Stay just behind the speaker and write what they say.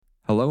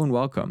Hello and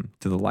welcome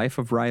to The Life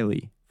of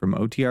Riley from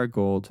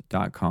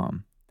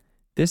OTRGold.com.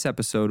 This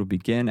episode will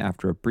begin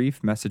after a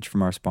brief message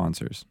from our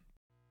sponsors.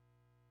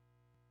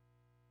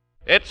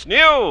 It's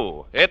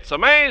new. It's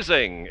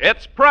amazing.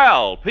 It's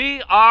Prell,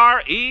 P-R-E-L-L,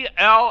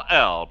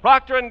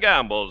 Procter &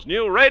 Gamble's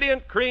new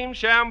Radiant Cream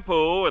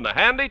Shampoo in the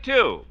handy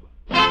tube.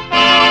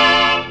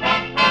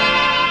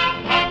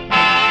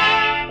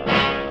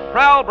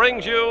 Prell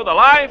brings you The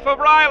Life of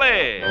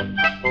Riley.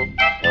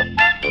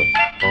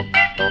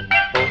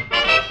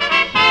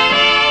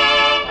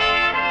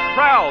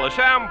 Prell, the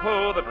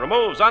shampoo that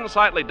removes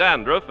unsightly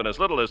dandruff in as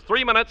little as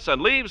 3 minutes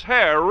and leaves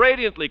hair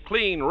radiantly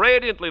clean,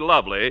 radiantly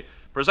lovely,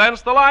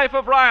 presents The Life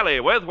of Riley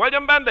with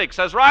William Bendix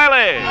as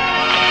Riley.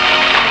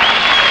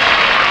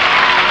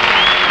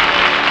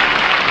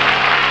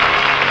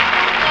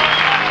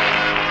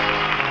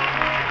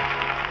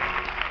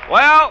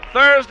 Well,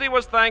 Thursday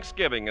was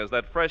Thanksgiving, as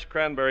that fresh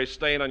cranberry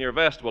stain on your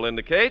vest will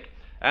indicate,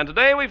 and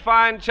today we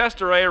find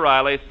Chester A.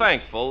 Riley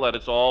thankful that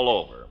it's all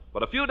over.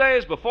 But a few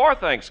days before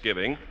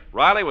Thanksgiving,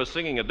 Riley was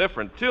singing a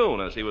different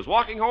tune as he was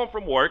walking home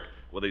from work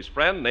with his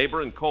friend, neighbor,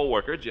 and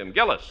co-worker, Jim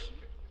Gillis.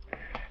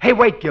 Hey,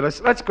 wait,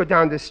 Gillis. Let's go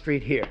down this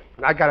street here.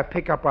 I got to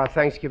pick up our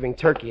Thanksgiving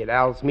turkey at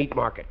Al's Meat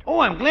Market. Oh,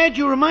 I'm glad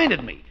you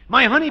reminded me.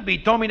 My honeybee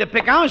told me to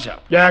pick ours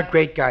up. Yeah,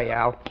 great guy,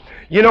 Al.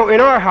 You know, in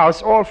our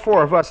house, all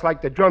four of us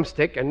like the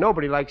drumstick, and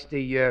nobody likes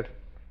the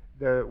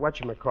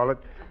whatchamacallit.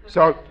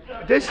 So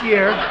this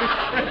year,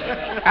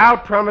 Al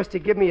promised to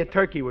give me a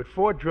turkey with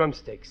 4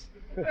 drumsticks.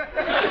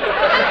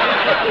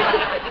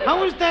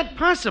 How is that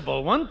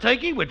possible? One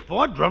turkey with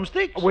 4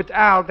 drumsticks? With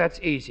Al,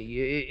 that's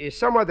easy.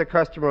 Some other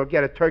customer will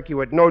get a turkey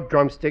with no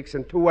drumsticks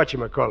and 2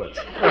 whatchamacallits.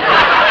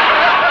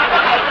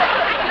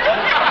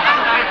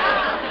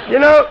 You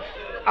know,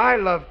 I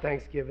love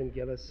Thanksgiving,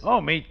 Gillis. Oh,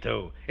 me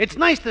too. It's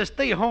nice to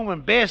stay home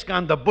and bask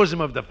on the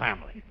bosom of the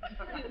family.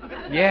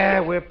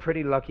 Yeah, we're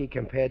pretty lucky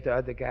compared to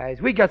other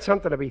guys. We got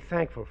something to be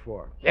thankful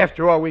for.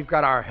 After all, we've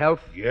got our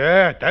health.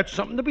 Yeah, that's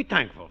something to be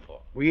thankful for.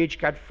 We each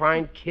got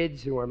fine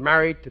kids and we're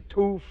married to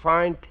 2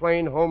 fine,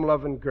 plain,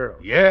 home-loving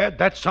girls. Yeah,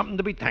 that's something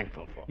to be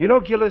thankful for. You know,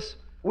 Gillis,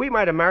 we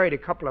might have married a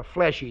couple of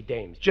flashy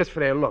dames just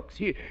for their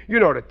looks. You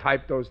know the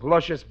type, those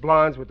luscious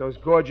blondes with those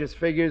gorgeous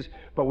figures,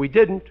 but we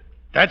didn't.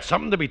 That's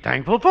something to be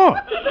thankful for.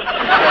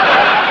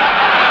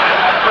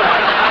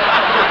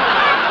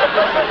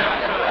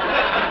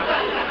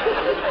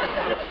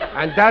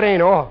 And that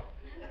ain't all.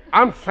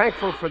 I'm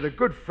thankful for the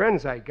good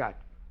friends I got.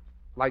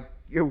 Like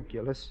you,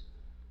 Gillis.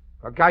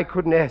 A guy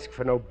couldn't ask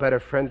for no better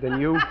friend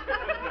than you.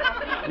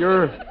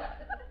 You're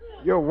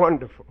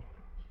wonderful.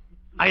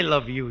 I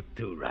love you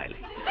too, Riley.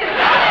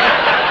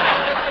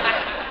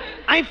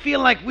 I feel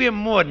like we're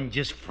more than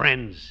just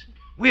friends.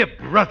 We're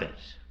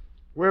brothers.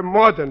 We're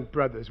more than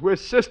brothers. We're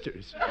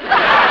sisters.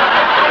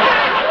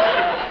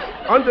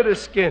 Under the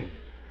skin.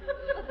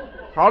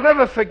 I'll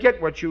never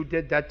forget what you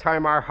did that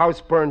time our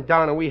house burned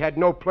down and we had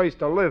no place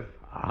to live.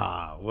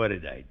 Ah, what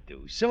did I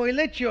do? So I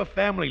let your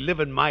family live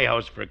in my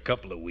house for a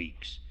couple of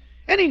weeks.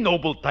 Any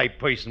noble-type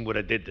person would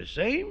have did the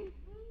same.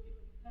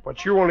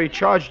 But you only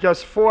charged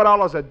us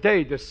 $4 a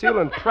day, the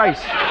ceiling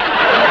price.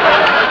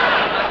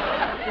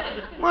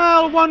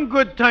 Well, one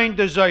good time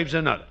deserves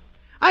another.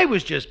 I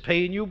was just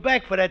paying you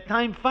back for that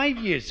time 5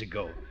 years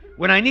ago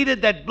when I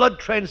needed that blood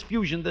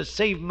transfusion to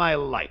save my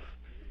life.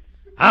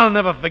 I'll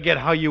never forget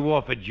how you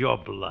offered your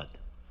blood.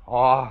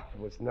 Oh, it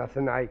was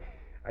nothing. I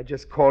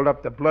just called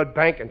up the blood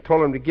bank and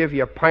told them to give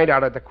you a pint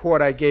out of the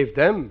quart I gave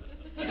them.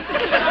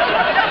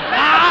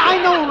 I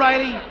know,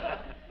 Riley,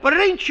 but it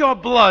ain't your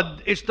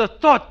blood. It's the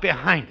thought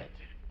behind it.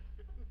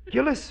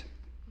 Gillis,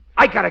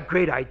 I got a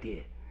great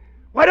idea.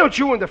 Why don't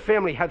you and the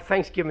family have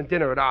Thanksgiving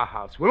dinner at our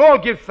house? We'll all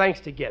give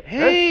thanks together.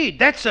 Hey,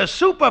 that's a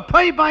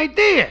superb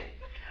idea.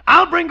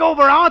 I'll bring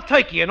over our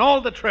turkey and all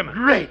the trimming.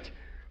 Great.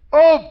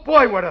 Oh,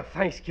 boy, what a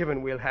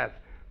Thanksgiving we'll have.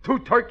 2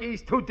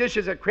 turkeys, 2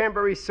 dishes of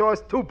cranberry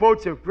sauce, 2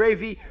 boats of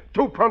gravy,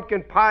 2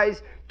 pumpkin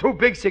pies, 2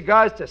 big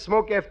cigars to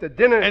smoke after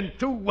dinner. And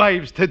 2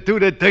 wives to do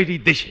the dirty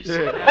dishes.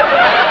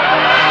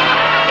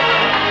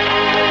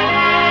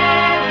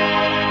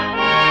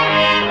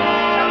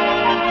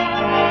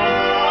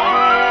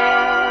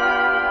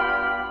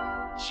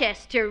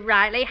 Chester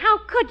Riley, how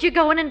could you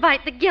go and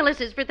invite the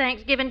Gillises for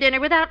Thanksgiving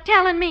dinner without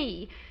telling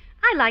me?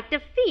 I like to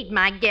feed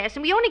my guests,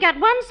 and we only got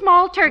 1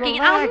 small turkey.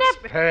 Relax, I'll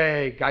never...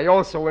 Peg. I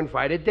also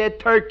invited their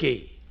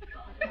turkey.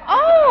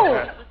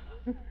 Oh!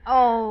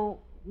 Oh,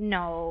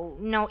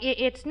 no.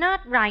 It's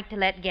not right to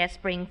let guests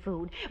bring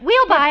food.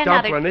 We'll buy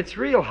another... Dumpling, it's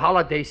real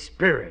holiday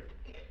spirit.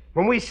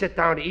 When we sit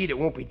down to eat, it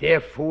won't be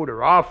their food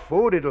or our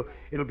food.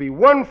 It'll be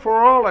one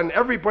for all and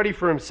everybody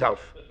for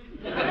himself.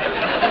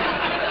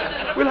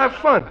 We'll have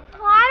fun.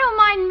 I don't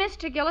mind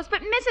Mr. Gillis,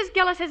 but Mrs.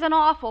 Gillis is an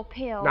awful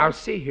pill. Now,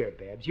 see here,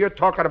 Babs. You're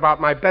talking about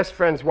my best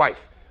friend's wife.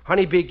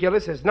 Honeybee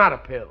Gillis is not a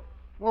pill.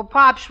 Well,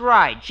 Pop's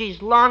right.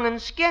 She's long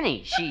and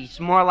skinny. She's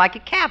more like a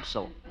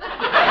capsule.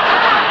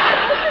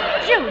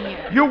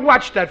 Junior. You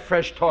watch that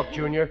fresh talk,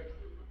 Junior.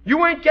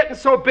 You ain't getting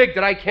so big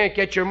that I can't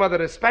get your mother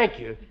to spank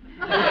you.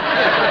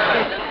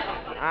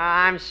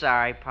 I'm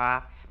sorry,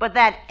 Pop. But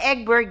that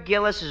Egbert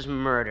Gillis is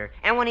murder.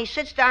 And when he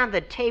sits down at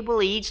the table,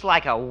 he eats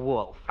like a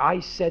wolf. I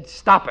said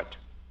stop it.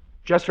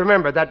 Just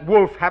remember, that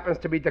wolf happens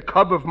to be the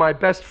cub of my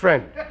best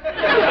friend.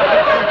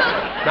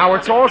 Now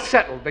it's all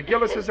settled. The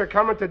Gillises are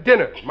coming to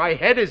dinner. My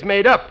head is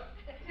made up.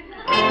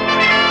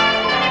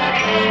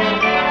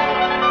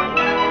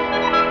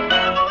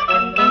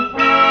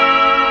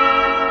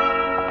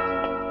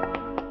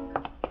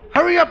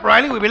 Hurry up,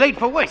 Riley. We'll be late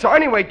for work. So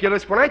anyway,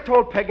 Gillis, when I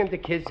told Peg and the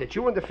kids that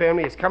you and the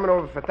family is coming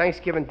over for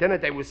Thanksgiving dinner,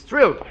 they was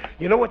thrilled.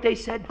 You know what they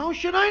said? How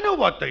should I know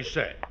what they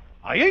said?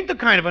 I ain't the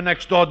kind of a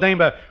next-door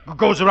neighbor who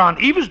goes around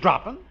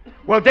eavesdropping.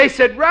 Well, they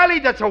said, Riley,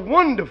 that's a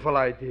wonderful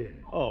idea.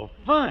 Oh,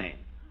 fine.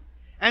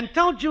 And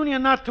tell Junior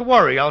not to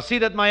worry. I'll see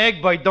that my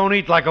egg bite don't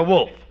eat like a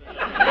wolf.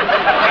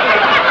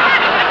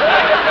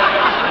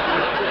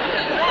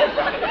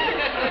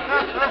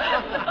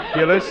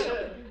 Gillis,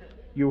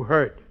 you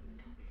heard.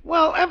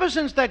 Well, ever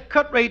since that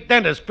cut-rate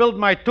dentist filled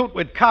my tooth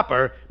with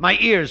copper, my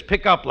ears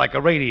pick up like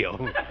a radio.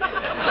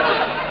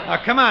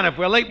 Now, come on. If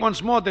we're late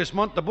once more this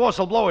month, the boss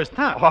will blow his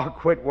top. Oh,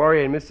 quit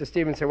worrying. Mr.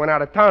 Stevenson went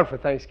out of town for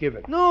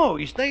Thanksgiving. No,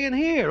 he's staying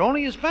here.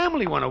 Only his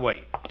family went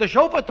away. The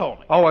chauffeur told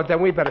me. Oh, well, then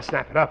we better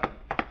snap it up.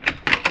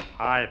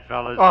 Hi,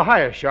 fellas. Oh,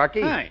 hiya,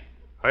 Sharky. Hi.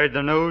 Heard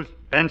the news?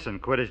 Benson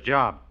quit his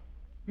job.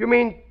 You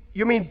mean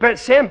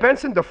Sam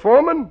Benson, the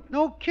foreman?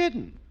 No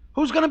kidding.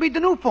 Who's going to be the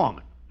new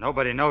foreman?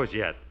 Nobody knows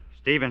yet.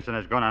 Stevenson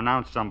is going to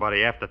announce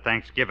somebody after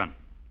Thanksgiving.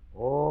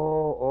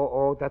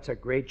 Oh, that's a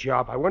great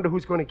job. I wonder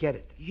who's going to get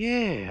it.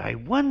 Yeah, I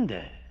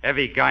wonder.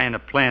 Every guy in the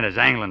plant is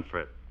angling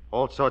for it.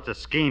 All sorts of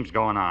schemes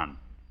going on.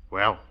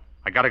 Well,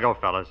 I gotta go,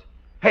 fellas.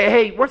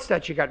 Hey, what's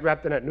that you got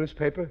wrapped in that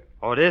newspaper?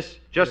 Oh, this?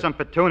 Just some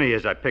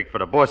petunias I picked for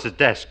the boss's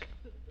desk.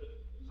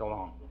 So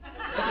long.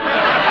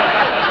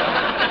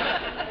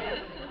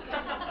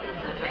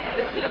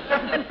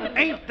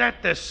 Ain't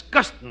that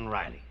disgusting,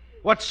 Riley?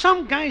 What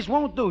some guys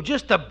won't do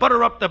just to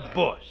butter up the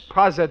boss.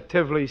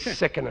 Positively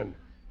sickening.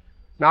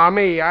 Now,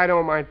 me, I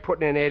don't mind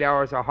putting in 8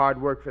 hours of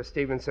hard work for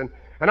Stevenson,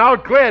 and I'll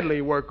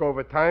gladly work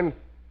overtime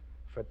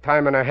for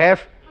time and a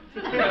half.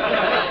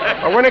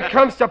 But when it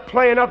comes to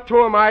playing up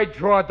to him, I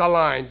draw the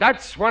line.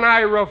 That's when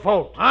I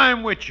revolt.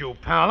 I'm with you,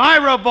 pal. I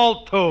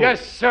revolt, too.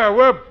 Yes, sir,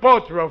 we're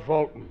both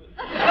revolting.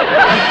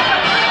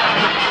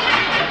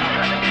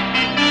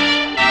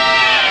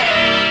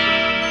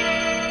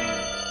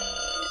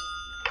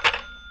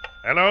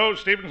 Hello,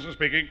 Stevenson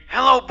speaking.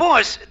 Hello,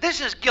 boss. This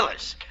is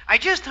Gillis. I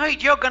just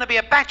heard you're going to be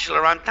a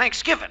bachelor on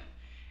Thanksgiving.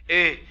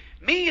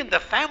 Me and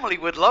the family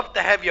would love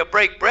to have you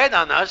break bread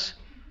on us.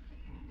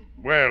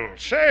 Well,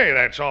 say,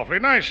 that's awfully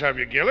nice of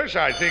you, Gillis.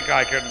 I think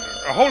I can...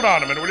 hold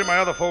on a minute, will you? My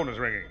other phone is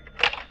ringing.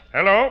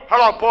 Hello?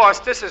 Hello, boss.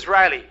 This is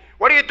Riley.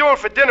 What are you doing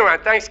for dinner on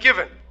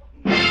Thanksgiving?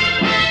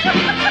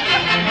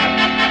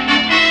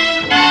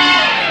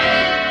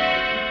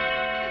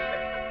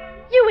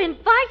 You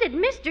invited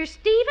Mr.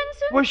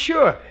 Stevenson? Well,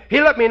 sure.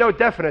 He'll let me know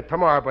definite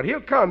tomorrow, but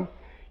he'll come.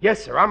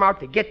 Yes, sir, I'm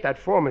out to get that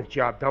foreman's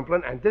job,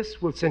 Dumpling, and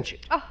this will cinch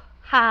it. Oh,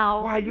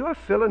 how? While you're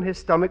filling his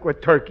stomach with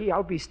turkey,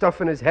 I'll be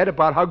stuffing his head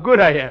about how good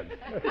I am.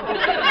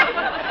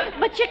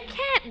 But you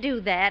can't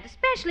do that,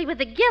 especially with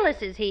the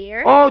Gillises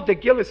here. Oh, the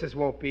Gillises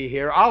won't be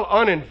here. I'll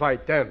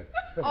uninvite them.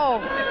 Oh,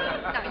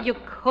 no, you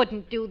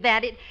couldn't do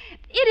that. It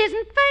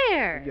isn't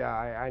fair. Yeah,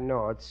 I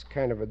know. It's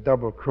kind of a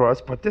double cross,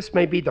 but this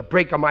may be the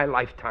break of my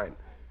lifetime.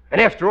 And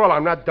after all,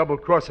 I'm not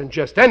double-crossing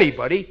just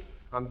anybody.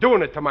 I'm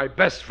doing it to my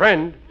best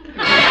friend.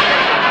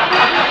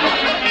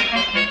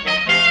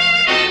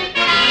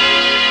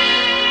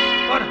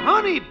 But,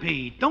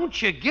 honeybee,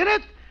 don't you get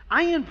it?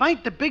 I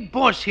invite the big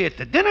boss here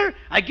to dinner,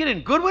 I get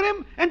in good with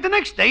him, and the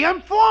next day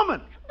I'm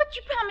foreman. But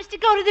you promised to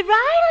go to the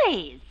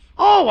Rileys.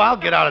 Oh, I'll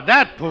get out of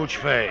that pooch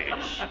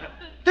face.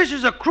 This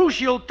is a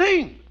crucial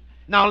thing.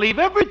 Now leave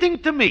everything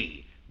to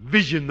me.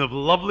 Vision of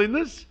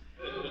loveliness.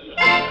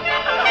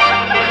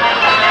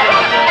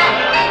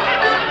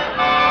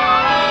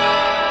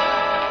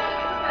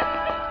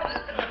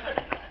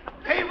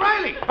 Hey,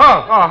 Riley.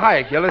 Oh,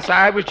 hi, Gillis.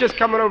 I was just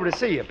coming over to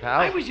see you,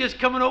 pal. I was just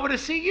coming over to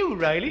see you,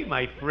 Riley,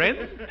 my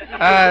friend.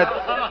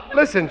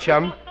 Listen,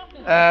 chum.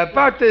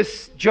 About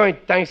this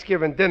joint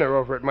Thanksgiving dinner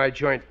over at my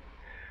joint.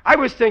 I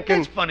was thinking...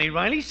 That's funny,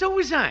 Riley. So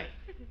was I.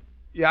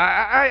 Yeah,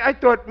 I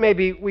thought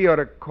maybe we ought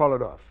to call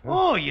it off. Huh?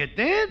 Oh, you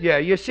did? Yeah,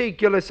 you see,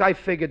 Gillis, I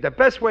figured the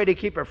best way to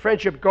keep a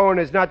friendship going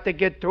is not to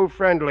get too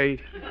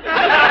friendly.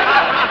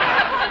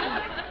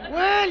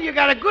 Well, you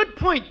got a good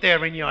point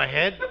there in your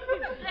head.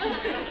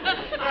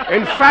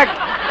 In fact,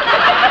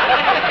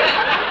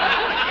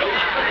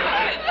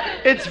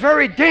 it's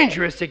very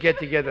dangerous to get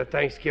together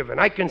Thanksgiving.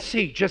 I can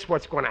see just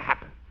what's going to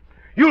happen.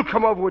 You'll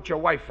come over with your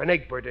wife and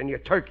Egbert and your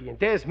turkey, and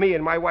there's me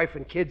and my wife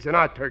and kids and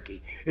our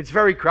turkey. It's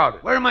very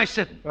crowded. Where am I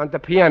sitting? On the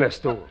piano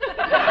stool.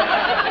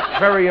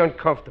 Very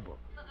uncomfortable.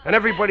 And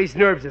everybody's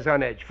nerves is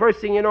on edge. First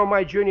thing you know,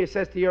 my junior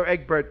says to your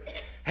Egbert,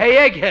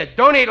 "Hey, Egghead,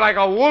 don't eat like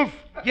a wolf."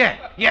 Yeah,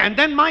 and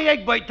then my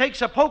egg bite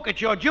takes a poke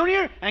at your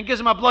junior and gives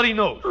him a bloody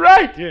nose.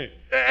 Right. Yeah.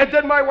 And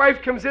then my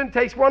wife comes in,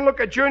 takes one look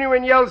at Junior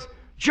and yells,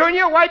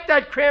 "Junior, wipe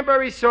that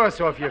cranberry sauce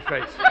off your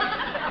face."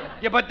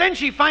 Yeah, but then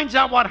she finds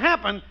out what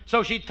happened,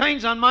 so she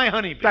turns on my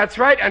honeybee. That's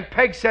right, and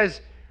Peg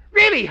says,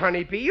 "Really,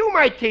 honeybee, you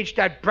might teach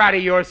that brat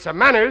of yours some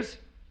manners."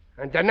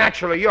 And then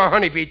naturally your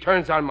honeybee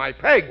turns on my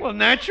Peg. Well,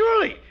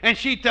 naturally. And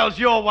she tells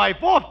your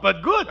wife off,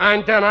 but good.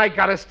 And then I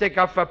gotta stick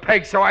up for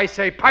Peg, so I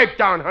say, "Pipe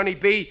down,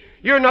 honeybee.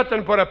 You're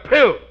nothing but a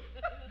pill."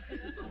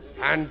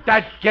 And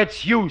that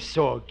gets you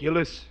sore,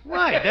 Gillis.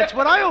 Why? That's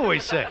what I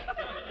always say.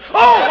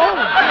 Oh!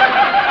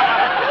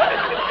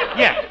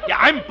 Yeah,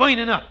 I'm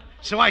burning up.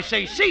 So I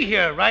say, "See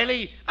here,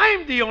 Riley,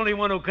 I'm the only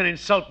one who can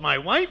insult my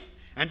wife."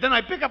 And then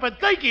I pick up a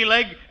turkey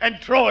leg and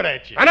throw it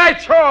at you. And I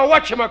throw a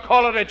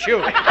whatchamacallit at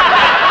you.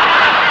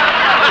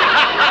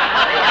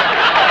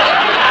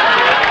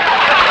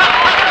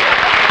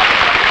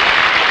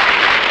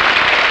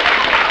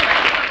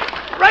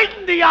 Right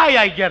in the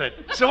eye I get it.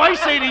 So I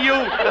say to you,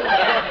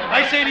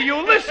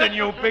 "Listen,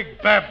 you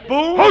big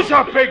baboon." Who's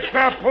a big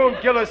baboon,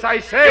 Gillis, I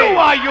say? You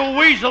are, you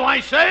weasel, I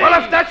say.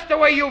 Well, if that's the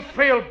way you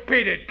feel,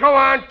 beat it. Go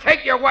on,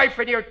 take your wife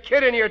and your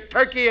kid and your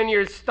turkey and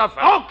your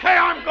stuffing. Okay,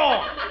 I'm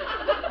going.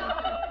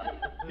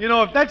 You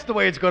know, if that's the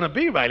way it's going to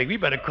be, Riley, we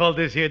better call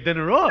this here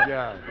dinner off.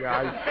 Yeah,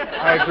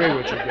 I agree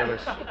with you,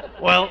 Gillis.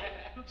 Well,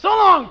 so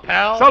long,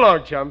 pal. So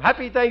long, chum.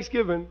 Happy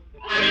Thanksgiving.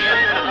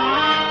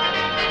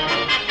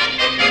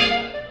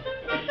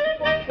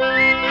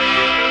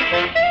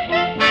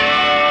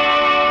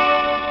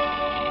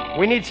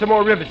 We need some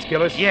more rivets,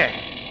 Gillis. Yeah.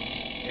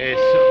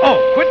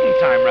 Quitting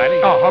time, Riley.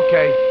 Oh,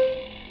 okay.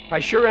 I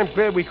sure am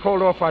glad we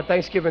called off our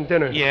Thanksgiving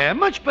dinner. Yeah,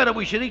 much better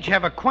we should each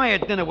have a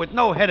quiet dinner with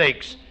no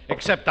headaches,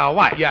 except our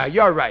wife. Yeah,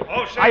 you're right.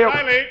 Oh, say,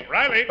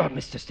 Riley. Oh,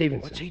 Mr.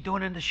 Stevenson. What's he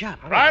doing in the shop?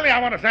 Riley, I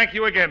want to thank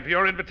you again for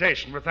your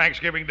invitation for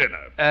Thanksgiving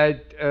dinner.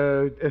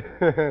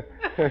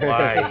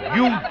 Why,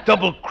 you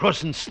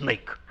double-crossing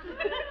snake.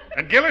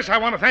 And Gillis, I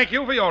want to thank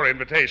you for your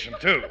invitation,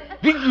 too.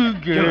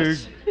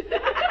 Gillis.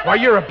 Why,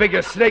 you're a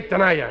bigger snake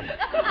than I am.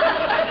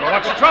 Well,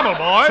 what's the trouble,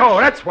 boys? So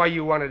that's why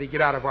you wanted to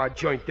get out of our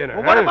joint dinner.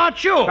 Well, what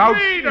about you?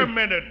 Wait a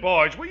minute,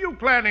 boys. Were you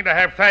planning to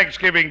have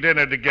Thanksgiving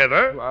dinner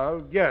together?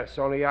 Well, yes,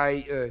 only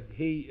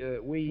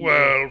we...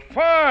 Well,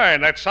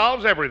 fine. That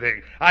solves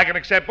everything. I can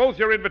accept both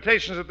your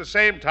invitations at the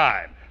same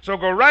time. So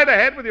go right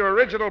ahead with your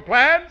original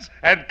plans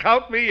and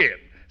count me in.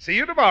 See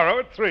you tomorrow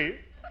at 3.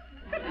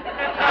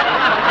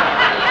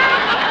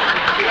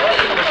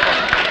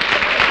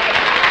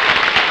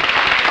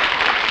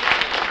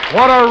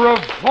 What a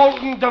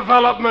revolting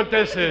development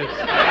this is.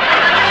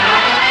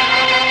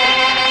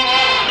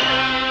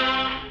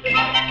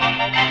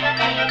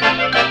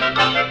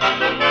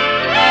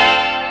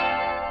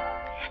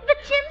 But,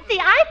 Jimsy,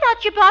 I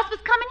thought your boss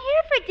was coming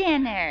here for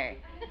dinner.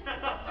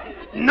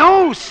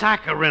 No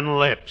saccharine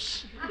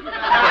lips.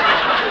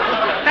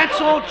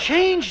 That's all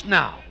changed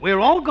now.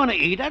 We're all going to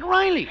eat at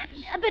Riley's.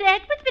 But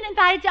Egbert's been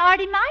invited to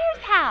Artie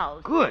Meyer's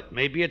house. Good.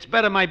 Maybe it's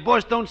better my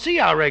boss don't see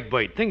our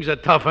Egbert. Things are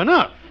tough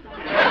enough.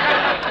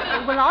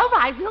 Well, all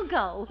right, we'll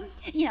go.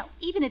 You know,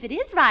 even if it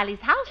is Riley's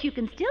house, you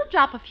can still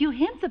drop a few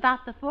hints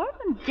about the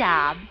foreman's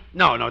job.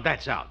 No,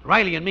 that's out.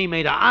 Riley and me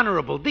made an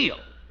honorable deal,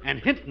 and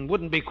hinting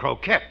wouldn't be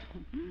croquette.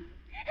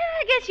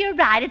 I guess you're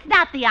right. It's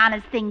not the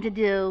honest thing to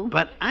do.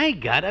 But I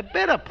got a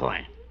better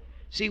plan.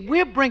 See,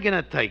 we're bringing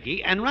a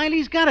turkey, and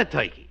Riley's got a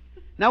turkey.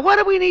 Now, what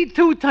do we need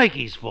 2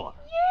 turkeys for?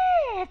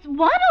 Yes,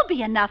 one'll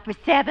be enough for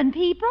 7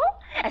 people,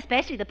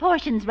 especially the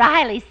portions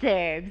Riley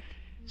serves.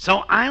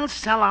 So I'll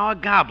sell our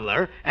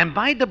gobbler and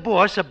buy the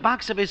boss a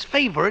box of his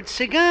favorite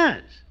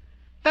cigars.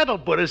 That'll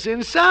put us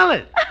in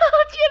solid.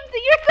 Oh, Jimsy,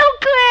 you're so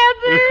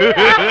clever.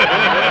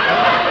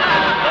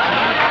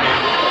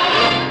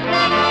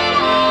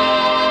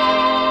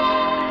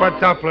 But,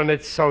 Dumpling,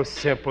 it's so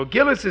simple.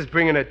 Gillis is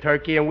bringing a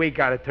turkey, and we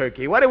got a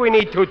turkey. What do we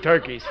need 2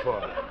 turkeys for?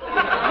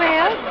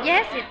 Well,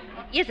 yes, it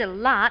is a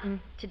lot, and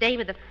today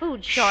with the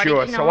food shortage...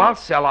 Sure, so I'll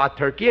sell our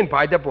turkey and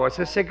buy the boss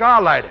a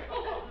cigar lighter.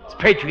 It's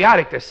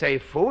patriotic to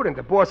save food, and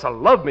the boss will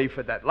love me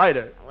for that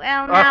lighter.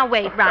 Well, now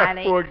wait,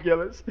 Riley. Poor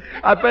Gillis.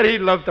 I bet he'd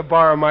love to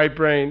borrow my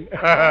brain.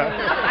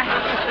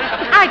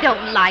 I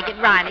don't like it,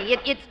 Riley.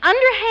 It's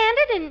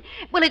underhanded, and,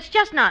 well, it's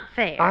just not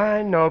fair.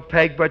 I know,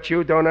 Peg, but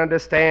you don't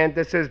understand.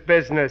 This is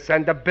business,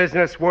 and the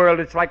business world,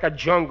 it's like a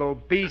jungle,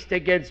 beast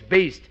against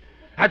beast.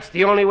 That's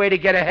the only way to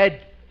get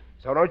ahead.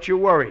 So don't you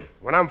worry.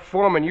 When I'm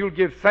foreman, you'll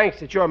give thanks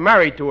that you're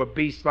married to a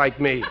beast like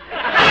me.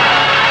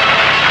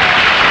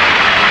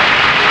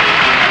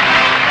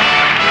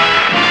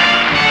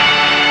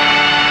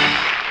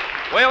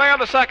 We'll hear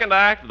the second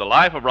act of The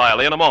Life of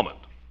Riley in a moment.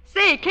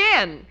 Say,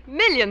 Ken,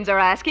 millions are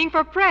asking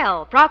for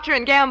Prell, Procter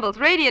 & Gamble's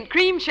Radiant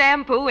Cream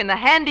Shampoo in the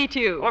handy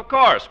tube. Well, of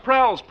course,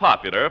 Prell's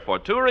popular for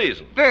 2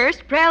 reasons.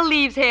 First, Prell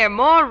leaves hair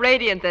more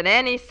radiant than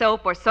any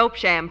soap or soap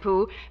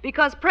shampoo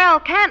because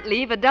Prell can't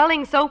leave a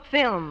dulling soap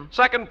film.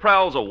 Second,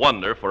 Prell's a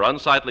wonder for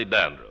unsightly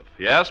dandruff.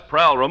 Yes,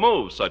 Prell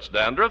removes such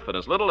dandruff in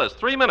as little as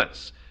 3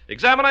 minutes.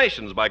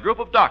 Examinations by a group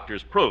of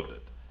doctors proved it.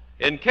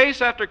 In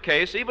case after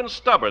case, even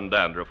stubborn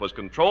dandruff was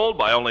controlled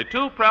by only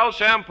 2 Prell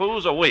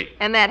shampoos a week.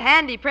 And that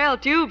handy Prell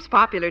tube's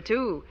popular,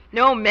 too.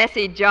 No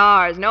messy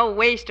jars, no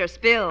waste or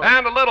spill.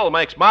 And a little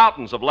makes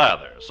mountains of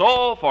lather.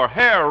 So, for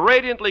hair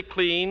radiantly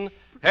clean,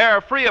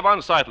 hair free of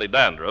unsightly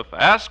dandruff,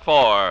 ask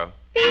for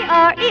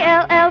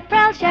P-R-E-L-L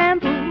Prel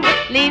Shampoo.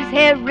 Leaves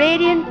hair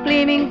radiant,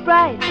 gleaming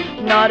bright.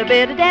 Not a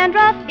bit of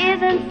dandruff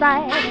is in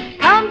sight.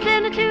 Comes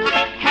in a tube,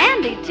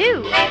 handy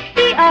too.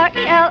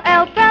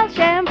 P-R-E-L-L Prel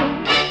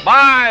Shampoo.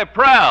 by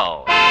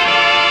Prel.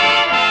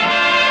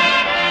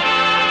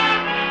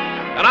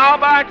 And now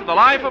back to the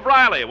life of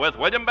Riley with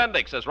William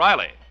Bendix as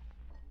Riley.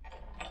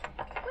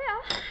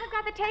 Well, I've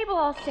got the table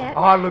all set.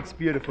 Oh, it looks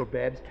beautiful,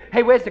 Babs.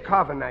 Hey, where's the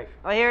carving knife?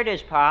 Oh, here it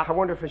is, Pop. I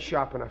wonder if it's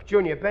sharp enough.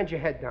 Junior, bend your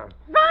head down.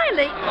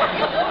 Riley!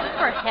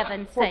 For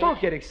heaven's Well, sake.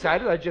 don't get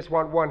excited. I just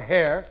want one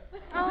hair.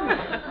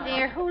 Oh,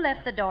 dear, who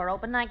left the door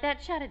open like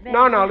that? Shut it, baby.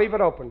 No, leave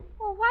it open.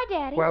 Well, why,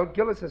 Daddy? Well,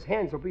 Gillis's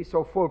hands will be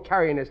so full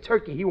carrying his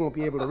turkey, he won't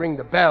be able to ring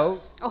the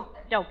bell. Oh,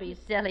 don't be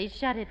silly.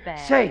 Shut it back.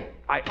 Say,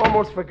 I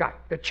almost forgot.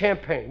 The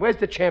champagne. Where's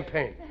the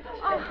champagne?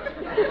 Oh,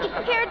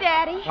 here,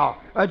 Daddy. Oh,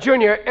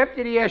 Junior,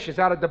 empty the ashes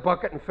out of the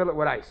bucket and fill it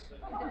with ice.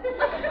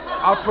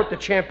 I'll put the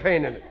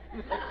champagne in it.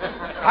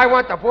 I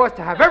want the boss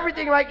to have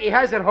everything like he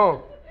has at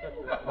home.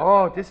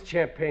 Oh, this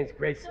champagne's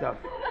great stuff.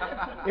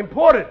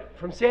 Imported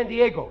from San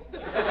Diego.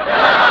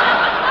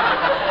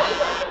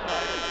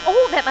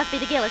 Oh, that must be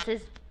the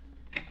Gillises.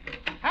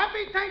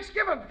 Happy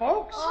Thanksgiving,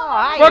 folks. Oh,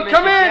 hi, Well, Mr.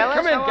 come in, Gillis.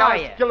 come in, How are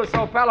you? Gillis,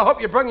 old pal. I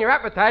hope you bring your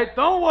appetite.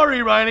 Don't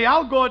worry, Riley.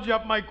 I'll gorge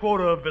up my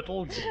quota of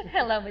victuals.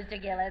 Hello,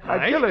 Mr. Gillis.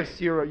 Hi. Gillis,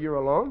 you're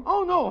alone?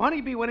 Oh, no.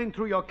 Honeybee went in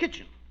through your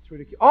kitchen.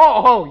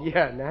 Oh,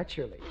 yeah,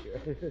 naturally.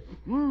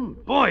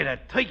 Boy,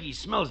 that turkey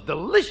smells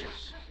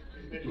delicious.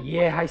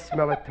 Yeah, I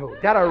smell it too.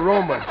 That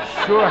aroma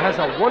sure has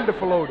a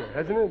wonderful odor,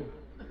 hasn't it?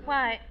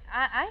 Why,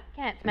 I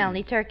can't smell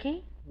any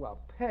turkey. Well,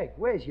 Peg,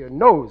 where's your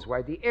nose?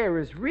 Why, the air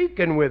is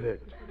reeking with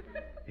it.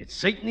 It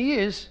certainly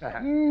is.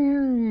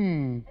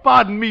 Pardon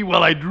me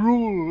while I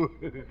drool.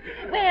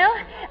 Well,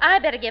 I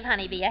better give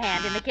Honeybee a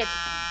hand in the kitchen.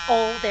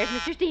 Oh, there's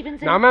Mr.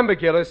 Stevenson. Now, remember,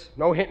 Gillis,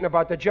 no hinting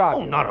about the job.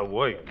 Oh, not a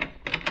word.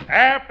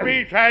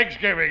 Happy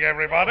Thanksgiving,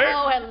 everybody.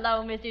 Oh,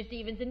 hello, Mr.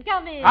 Stevenson.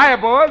 Come in. Hiya,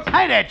 boys.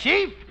 Hi there,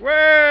 Chief.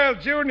 Well,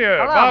 Junior,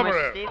 Hello, Barbara.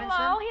 Mr. Stevenson.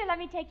 Hello, here, let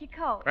me take your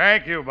coat.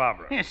 Thank you,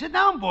 Barbara. Here, sit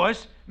down,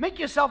 boss. Make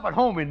yourself at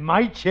home in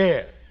my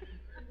chair.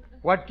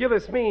 What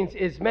Gillis means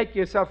is make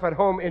yourself at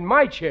home in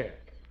my chair.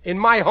 In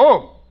my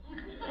home.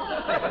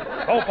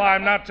 Hope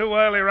I'm not too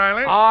early,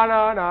 Riley. Oh,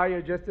 no,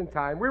 you're just in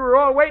time. We were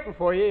all waiting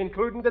for you,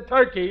 including the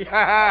turkey.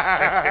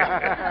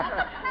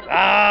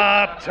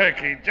 Ah,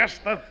 turkey.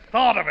 Just the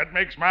thought of it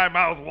makes my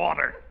mouth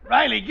water.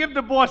 Riley, give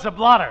the boss a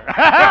blotter.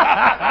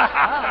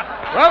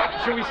 Well,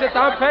 should we sit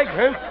down, Peg,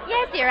 huh?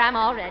 Yes, dear, I'm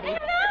all ready. Hello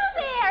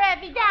there,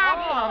 everybody.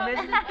 Oh,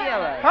 Mrs.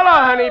 Gillis. Hello,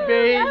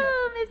 honeybee.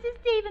 Oh, Mrs.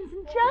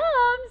 Stevenson,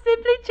 charmed,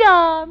 simply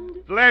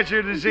charmed.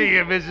 Pleasure to see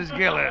you, Mrs.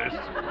 Gillis.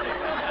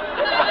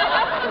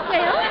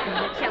 Well,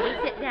 shall we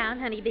sit down,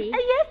 Honeybee?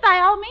 Yes, by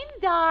all means,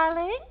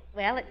 darling.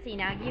 Well, let's see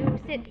now. You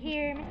sit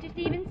here, Mr.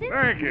 Stevenson.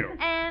 Thank you.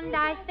 And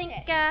I think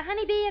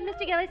Honeybee and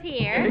Mr. Gillis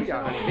here. There you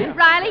go, honeybee.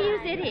 Riley, you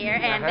sit here,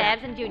 and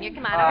Babs and Junior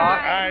come out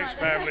over here. Nice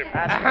family.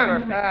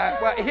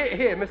 Well,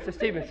 here, Mr.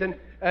 Stevenson,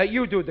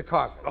 you do the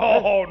carving.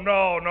 Oh,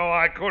 no,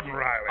 I couldn't,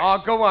 Riley. Oh,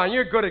 go on.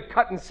 You're good at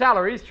cutting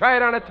salaries. Try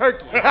it on a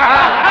turkey.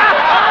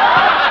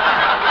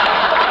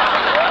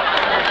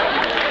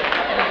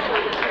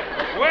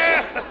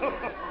 Well,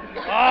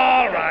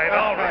 all right.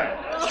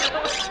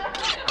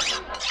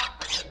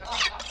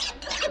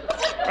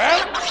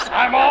 Well,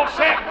 I'm all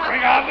set.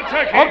 Bring on the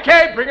turkey.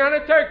 Okay, bring on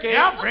a turkey.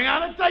 Yeah, bring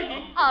on a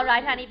turkey. All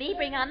right, Honeybee,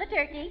 bring on the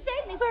turkey.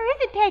 Certainly. Where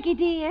is it, Peggy,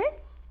 dear?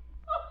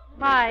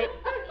 Why,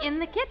 in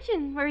the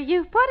kitchen where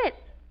you put it.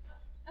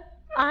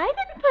 I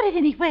didn't put it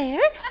anywhere.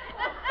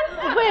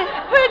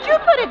 Where'd you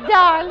put it,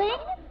 darling?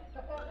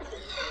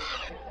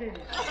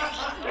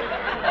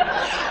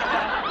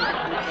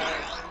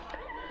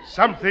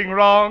 Something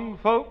wrong,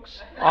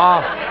 folks?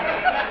 Oh,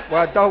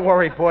 well, don't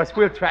worry, boss.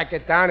 We'll track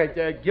it down at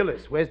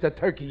Gillis. Where's the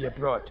turkey you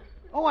brought?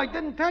 Oh, I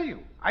didn't tell you.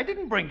 I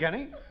didn't bring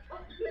any.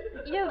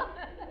 You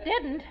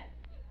didn't?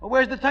 Well,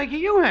 where's the turkey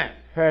you had?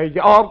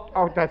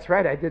 Oh, that's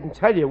right. I didn't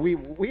tell you.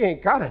 We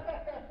ain't got it.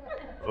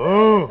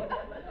 Oh.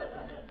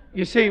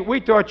 You see, we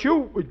thought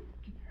you would...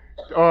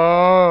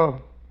 Oh.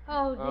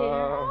 Oh, dear.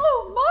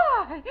 Oh,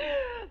 my.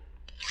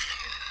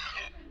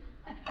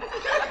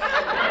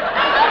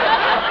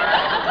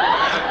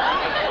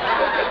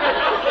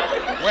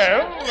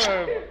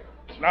 Well,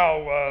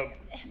 now,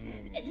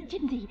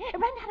 Jimsy,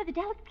 run down to the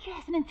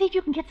delicatessen and see if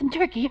you can get some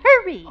turkey.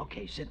 Hurry.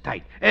 Okay, sit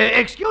tight.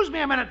 Excuse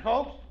me a minute,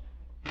 folks.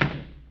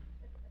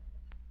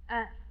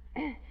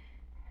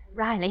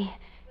 Riley,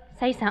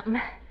 say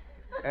something.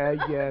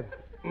 I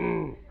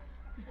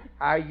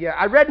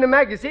read in a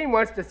magazine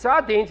once that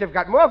sardines have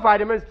got more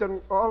vitamins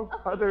than all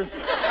other...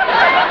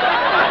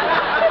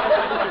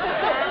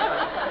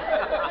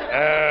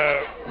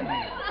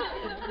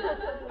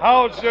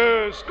 how's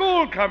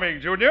school coming,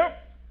 Junior?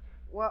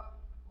 Well,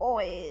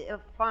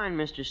 fine,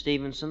 Mr.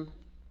 Stevenson.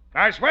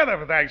 Nice weather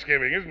for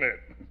Thanksgiving, isn't it?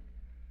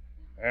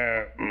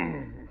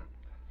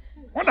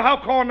 Wonder how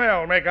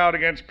Cornell make out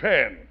against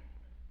Penn.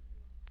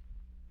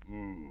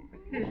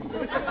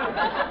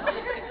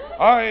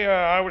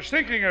 I was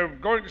thinking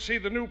of going to see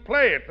the new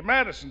play at the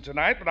Madison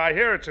tonight, but I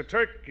hear it's a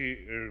turkey.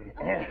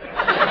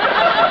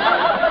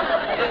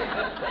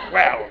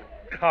 Well,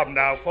 come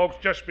now, folks.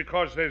 Just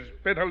because there's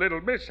been a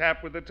little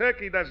mishap with the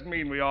turkey doesn't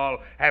mean we all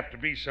have to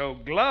be so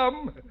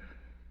glum.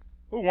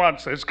 Who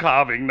wants this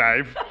carving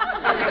knife?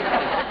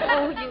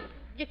 Oh,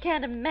 you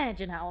can't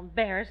imagine how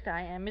embarrassed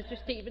I am, Mr.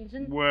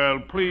 Stevenson. Well,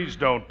 please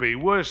don't be.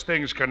 Worse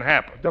things can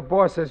happen. The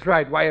boss is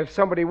right. Why, if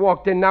somebody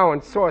walked in now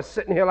and saw us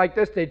sitting here like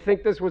this, they'd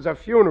think this was a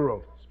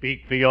funeral.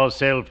 Speak for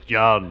yourself,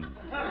 John.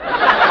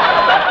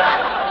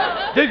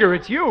 Digger,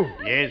 it's you.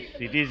 Yes,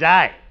 it is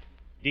I,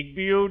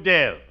 Digby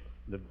Odell,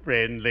 the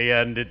friendly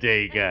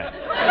undertaker.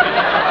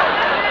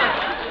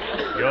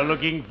 You're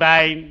looking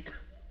fine.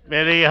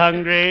 Very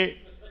hungry.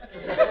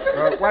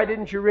 Why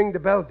didn't you ring the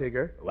bell,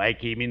 Digger? Oh, I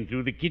came in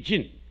through the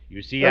kitchen.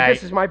 You see,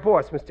 This is my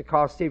boss, Mr.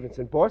 Carl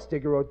Stevenson. Boss,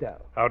 Digger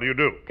Odell. How do you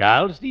do?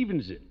 Carl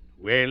Stevenson.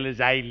 Well,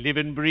 as I live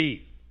and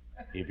breathe,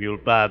 if you'll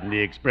pardon the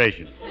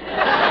expression.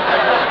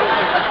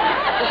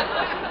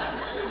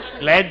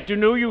 Glad to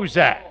know you,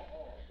 sir.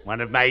 One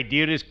of my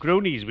dearest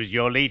cronies was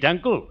your late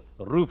uncle,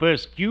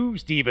 Rufus Q.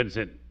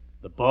 Stevenson,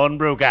 the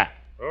pawnbroker.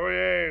 Oh,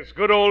 yes.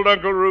 Good old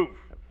Uncle Roof.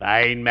 A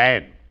fine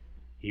man.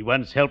 He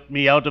once helped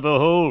me out of a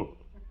hole.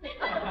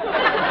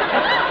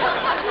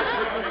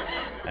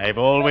 I've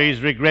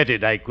always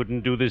regretted I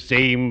couldn't do the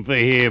same for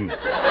him.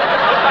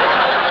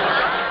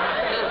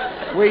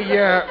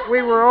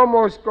 We were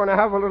almost going to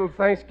have a little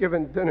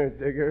Thanksgiving dinner,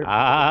 Digger.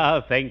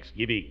 Ah,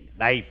 Thanksgiving,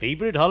 my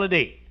favorite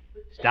holiday.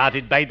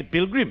 Started by the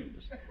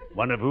Pilgrims,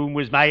 one of whom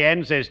was my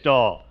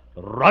ancestor,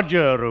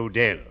 Roger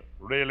Odell.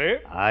 Really?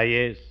 Ah,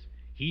 yes.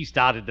 He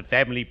started the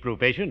family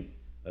profession,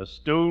 a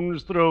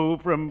stone's throw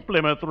from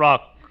Plymouth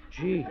Rock.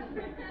 Gee,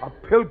 a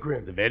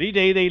pilgrim. The very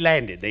day they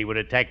landed, they were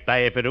attacked by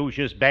a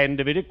ferocious band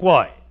of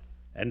Iroquois,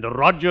 and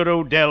Roger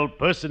Odell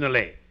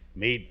personally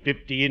made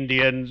 50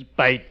 Indians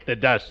bite the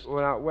dust.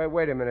 Well, now,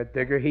 wait a minute,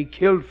 Digger. He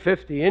killed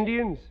 50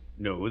 Indians?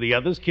 No, the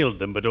others killed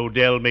them, but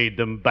Odell made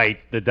them bite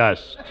the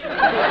dust.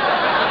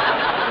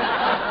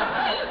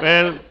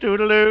 Well,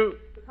 toodaloo.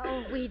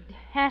 Oh, we'd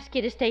ask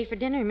you to stay for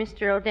dinner,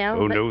 Mr. Odell.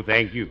 Oh, but... no,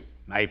 thank you.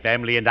 My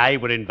family and I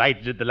were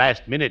invited at the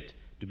last minute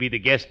to be the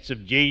guests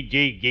of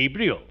J.J.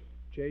 Gabriel.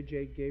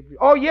 J.J. Gabriel?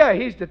 Oh, yeah,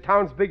 he's the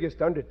town's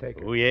biggest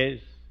undertaker. Oh, yes.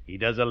 He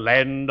does a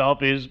land off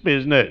his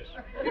business.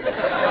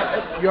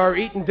 You're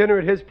eating dinner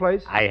at his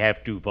place? I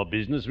have to for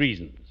business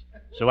reasons.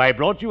 So I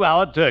brought you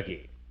our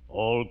turkey,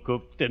 all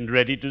cooked and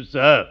ready to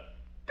serve.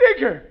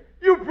 Digger,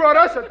 you brought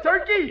us a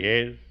turkey?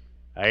 Yes.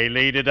 I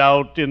laid it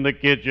out in the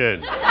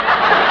kitchen.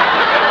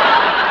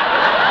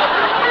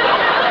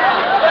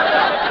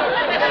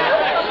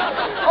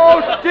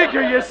 Oh,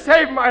 Digger, you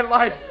saved my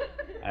life.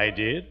 I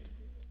did?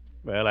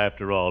 Well,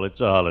 after all, it's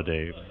a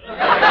holiday.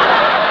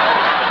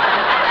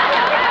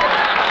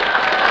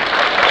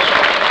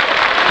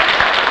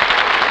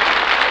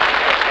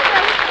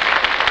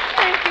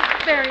 Thank you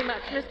very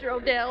much, Mr.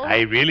 Odell.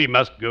 I really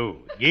must go.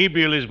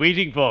 Gabriel is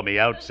waiting for me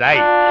outside.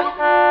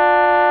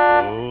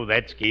 Oh,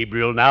 that's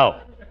Gabriel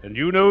now. And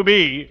you know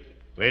me.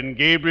 When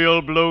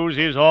Gabriel blows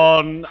his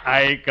horn,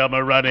 I come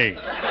a-running.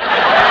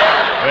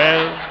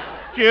 Well,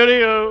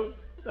 cheerio.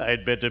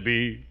 I'd better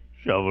be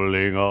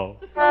shoveling off.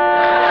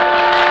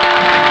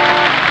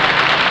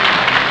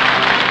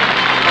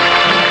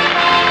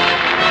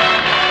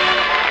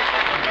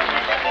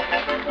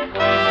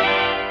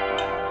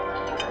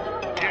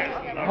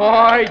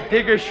 Boy,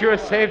 Digger sure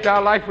saved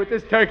our life with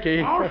this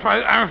turkey.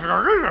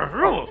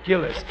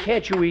 Gillis,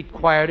 can't you eat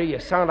quieter? You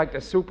sound like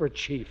the super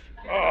chief.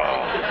 Oh,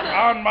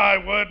 on my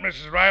word,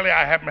 Mrs. Riley,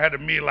 I haven't had a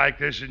meal like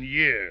this in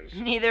years.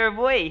 Neither have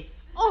we.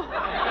 Oh.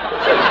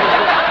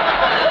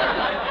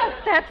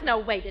 That's no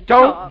way to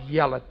Don't talk.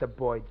 yell at the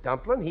boy,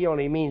 Dumplin'. He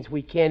only means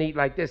we can't eat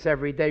like this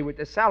every day with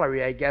the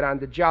salary I get on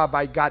the job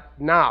I got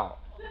now.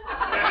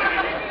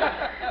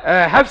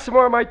 Have some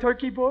more of my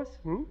turkey, boss?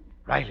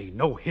 Riley,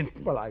 no hint.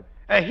 Well,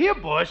 here,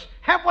 boss,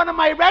 have one of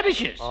my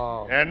radishes.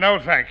 Oh. No,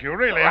 thank you,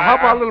 really. How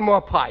about a little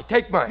more pie?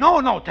 Take mine.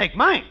 No, take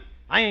mine.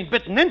 I ain't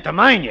bitten into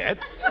mine yet.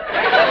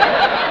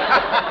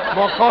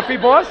 More coffee,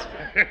 boss?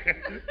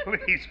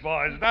 Please,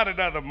 boys, not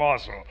another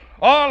morsel.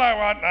 All I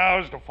want now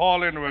is to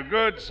fall into a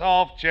good,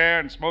 soft chair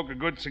and smoke a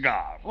good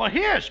cigar. Well,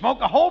 here, smoke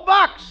a whole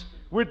box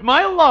with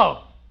my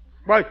love.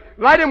 Well,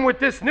 light him with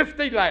this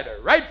nifty lighter,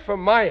 right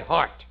from my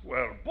heart.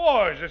 Well,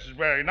 boys, this is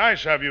very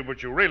nice of you,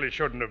 but you really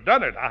shouldn't have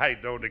done it. I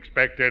don't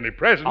expect any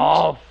presents.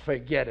 Oh,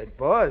 forget it,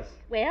 boss.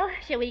 Well,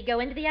 shall we go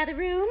into the other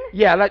room?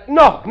 Yeah,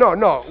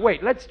 no.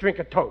 Wait, let's drink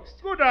a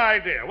toast. Good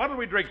idea. What'll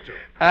we drink to?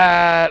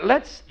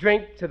 Let's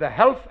drink to the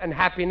health and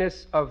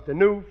happiness of the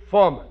new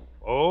foreman.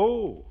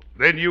 Oh,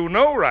 then you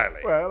know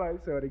Riley. Well, I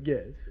sort of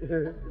guess.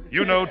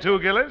 You know too,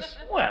 Gillis?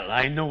 Well,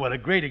 I know what a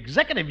great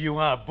executive you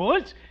are,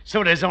 boss.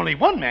 So there's only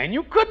one man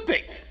you could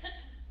pick.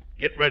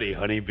 Get ready,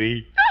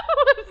 honeybee.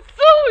 I'm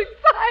so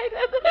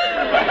excited.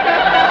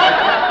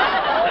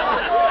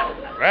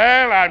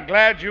 Well, I'm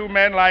glad you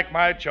men like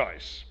my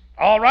choice.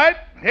 All right,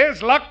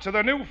 here's luck to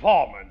the new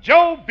foreman,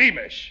 Joe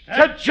Beamish.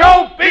 To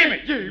Joe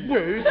Beamish!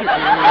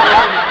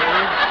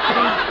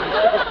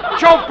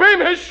 Joe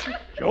Beamish?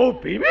 Joe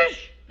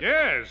Beamish?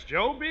 Yes,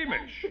 Joe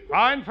Beamish.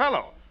 Fine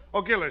fellow.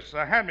 Oh, Gillis,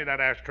 hand me that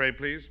ashtray,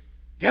 please.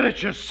 Get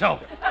it yourself.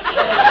 Tootsie,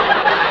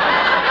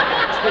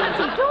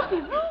 don't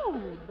be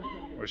rude.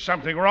 Was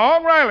something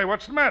wrong, Riley?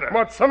 What's the matter?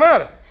 What's the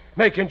matter?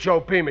 Making Joe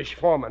Beamish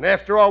foreman.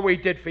 After all we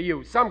did for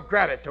you. Some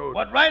gratitude.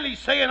 What Riley's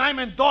saying, I'm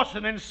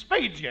endorsing in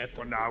spades yet.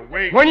 Well, now,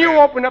 wait. When you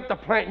opened up the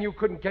plant and you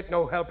couldn't get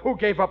no help, who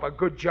gave up a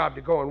good job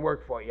to go and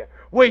work for you?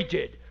 We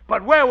did.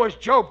 But where was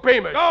Joe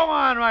Beamish? Go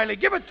on, Riley.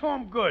 Give it to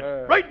him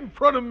good. Right in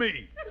front of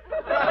me.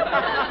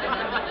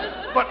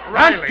 But,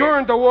 Riley... And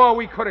during the war,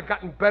 we could have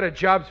gotten better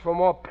jobs for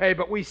more pay,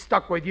 but we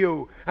stuck with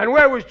you. And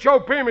where was Joe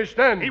Beamish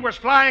then? He was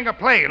flying a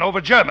plane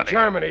over Germany.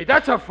 Germany.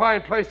 That's a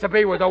fine place to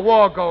be with a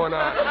war going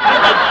on.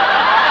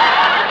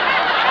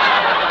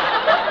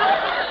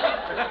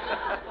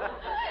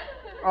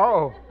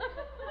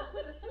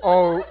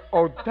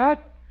 Oh, that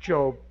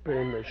Joe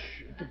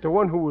Beamish. The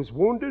one who was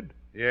wounded?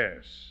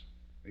 Yes.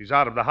 He's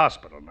out of the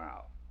hospital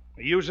now.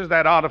 He uses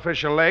that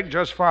artificial leg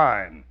just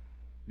fine.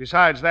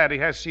 Besides that, he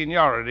has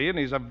seniority, and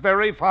he's a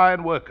very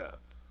fine worker.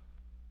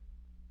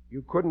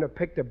 You couldn't have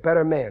picked a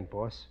better man,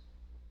 boss.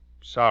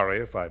 Sorry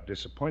if I've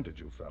disappointed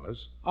you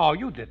fellas. Oh,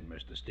 you didn't,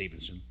 Mr.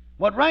 Stevenson.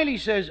 What Riley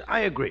says,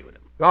 I agree with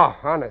him. Oh,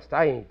 honest,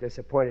 I ain't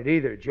disappointed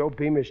either. Joe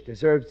Beamish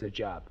deserves the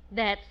job.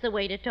 That's the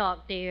way to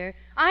talk, dear.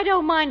 I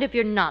don't mind if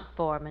you're not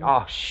foreman.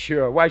 Oh,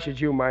 sure. Why should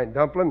you mind,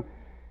 Dumplin'?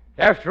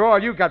 After all,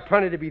 you got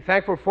plenty to be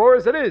thankful for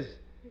as it is.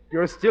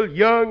 You're still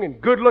young and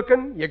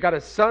good-looking. You got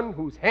a son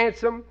who's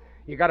handsome.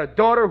 You got a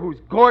daughter who's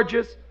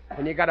gorgeous.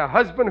 And you got a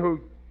husband who...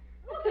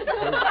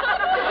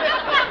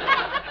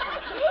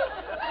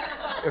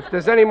 If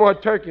there's any more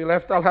turkey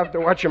left, I'll have to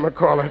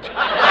whatchamacallit.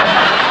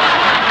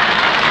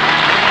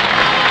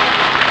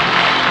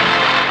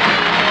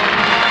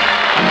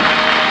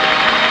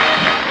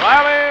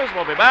 Riley's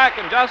will be back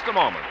in just a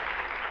moment.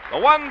 The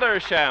Wonder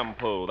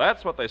Shampoo.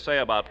 That's what they say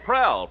about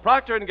Prell,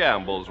 Procter &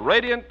 Gamble's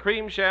Radiant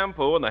Cream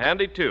Shampoo in the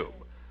handy tube.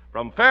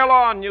 From Fair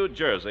Lawn, New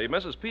Jersey,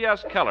 Mrs.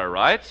 P.S. Keller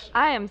writes,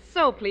 I am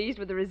so pleased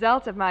with the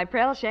results of my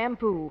Prell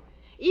shampoo.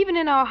 Even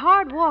in our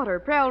hard water,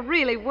 Prell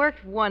really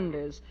worked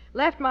wonders.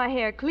 Left my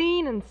hair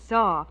clean and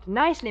soft,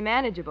 nicely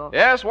manageable.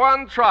 Yes,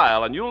 one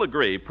trial, and you'll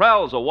agree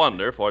Prell's a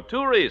wonder for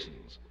two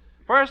reasons.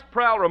 First,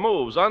 Prell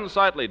removes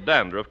unsightly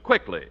dandruff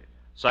quickly.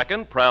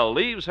 Second, Prell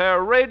leaves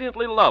hair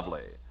radiantly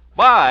lovely.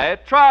 Buy,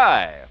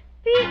 try.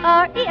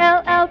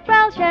 P-R-E-L-L,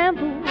 Prell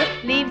shampoo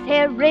leaves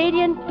hair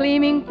radiant,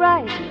 gleaming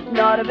bright.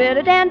 Not a bit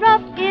of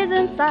dandruff is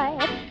in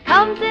sight.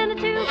 Comes in a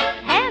tube,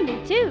 handy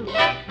too.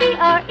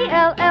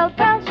 P-R-E-L-L,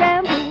 Prell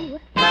shampoo.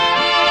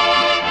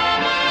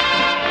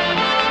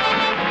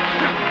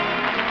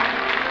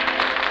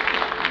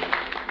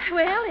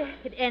 Well,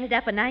 it ended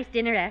up a nice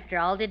dinner after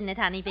all, didn't it,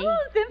 honeybee? Oh,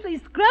 simply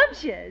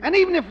scrumptious. And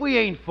even if we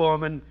ain't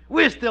foreman,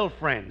 we're still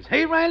friends.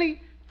 Hey,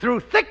 Riley? Through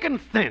thick and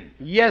thin.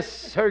 Yes,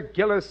 Sir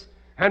Gillis.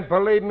 And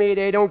believe me,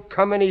 they don't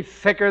come any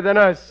thicker than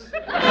us.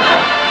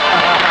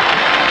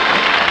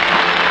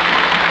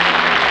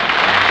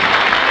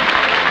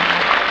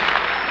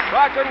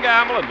 Procter &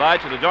 Gamble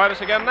invites you to join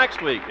us again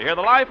next week to hear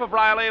The Life of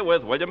Riley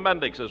with William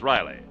Bendix as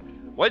Riley.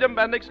 William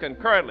Bendix can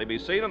currently be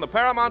seen in the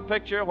Paramount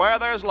picture Where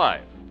There's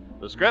Life.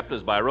 The script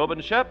is by Reuben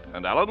Ship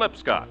and Alan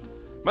Lipscott.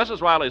 Mrs.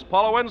 Riley's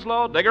Paula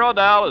Winslow, Digger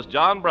O'Dell is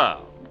John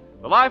Brown.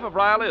 The Life of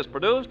Riley is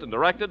produced and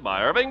directed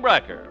by Irving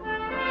Brecker.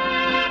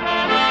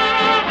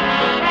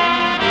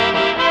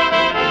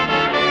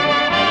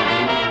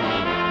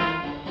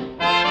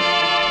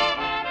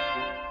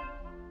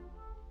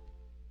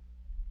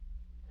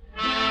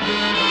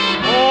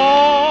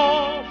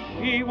 Oh,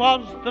 she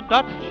was the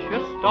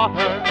Duchess'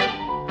 daughter.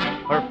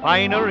 Her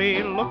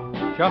finery looked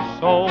just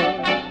so.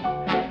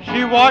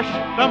 She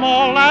washed them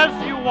all as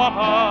you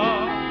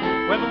water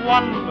with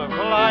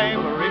wonderful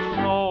ivory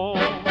snow.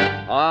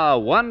 Ah,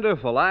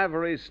 wonderful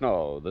ivory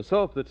snow, the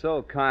soap that's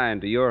so kind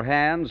to your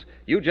hands,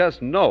 you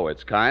just know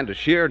it's kind to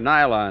sheer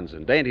nylons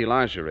and dainty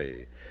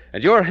lingerie.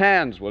 And your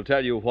hands will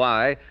tell you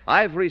why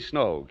Ivory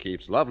Snow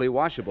keeps lovely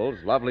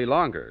washables lovely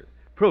longer.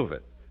 Prove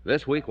it.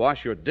 This week,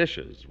 wash your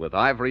dishes with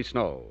Ivory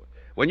Snow.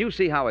 When you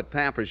see how it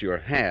pampers your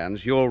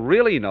hands, you'll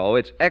really know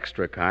it's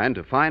extra kind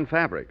to fine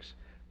fabrics.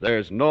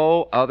 There's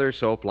no other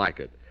soap like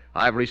it.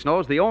 Ivory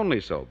Snow's the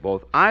only soap,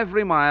 both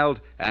ivory mild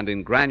and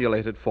in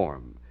granulated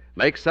form.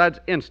 Makes suds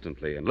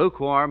instantly in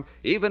lukewarm,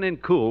 even in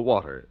cool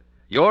water.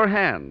 Your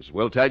hands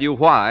will tell you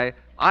why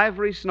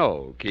Ivory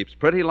Snow keeps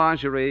pretty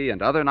lingerie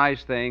and other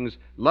nice things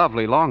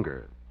lovely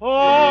longer.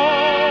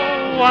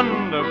 Oh,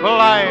 wonderful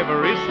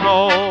ivory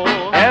snow.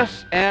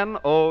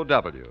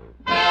 S-N-O-W.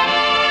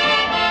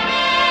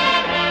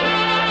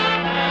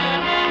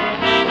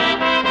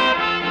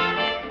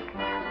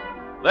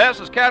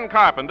 This is Ken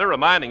Carpenter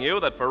reminding you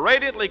that for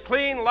radiantly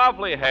clean,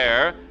 lovely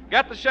hair,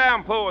 get the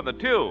shampoo in the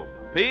tube.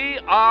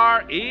 P-R-E-L-L,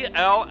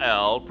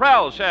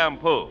 Prell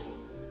Shampoo.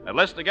 And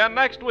listen again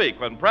next week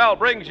when Prell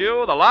brings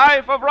you The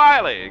Life of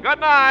Riley. Good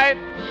night.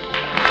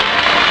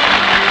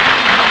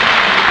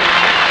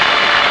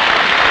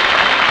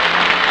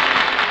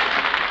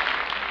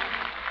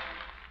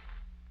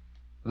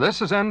 This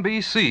is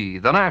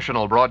NBC, the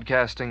national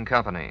broadcasting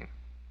company.